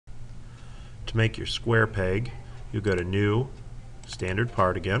To make your square peg, you go to New, Standard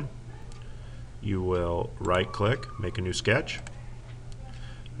Part again. You will right click, make a new sketch.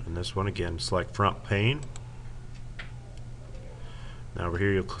 And this one again, select Front Pane. Now over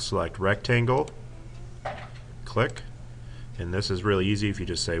here you'll select Rectangle, click, and this is really easy if you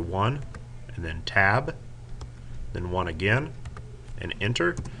just say 1 and then Tab, then 1 again, and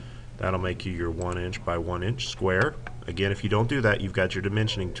Enter. That'll make you your 1 inch by 1 inch square. Again, if you don't do that, you've got your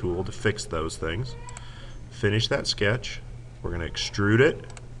dimensioning tool to fix those things. Finish that sketch. We're going to extrude it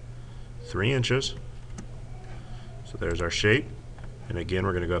 3 inches. So there's our shape. And again,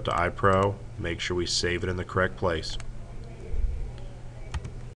 we're going to go up to iPro, make sure we save it in the correct place.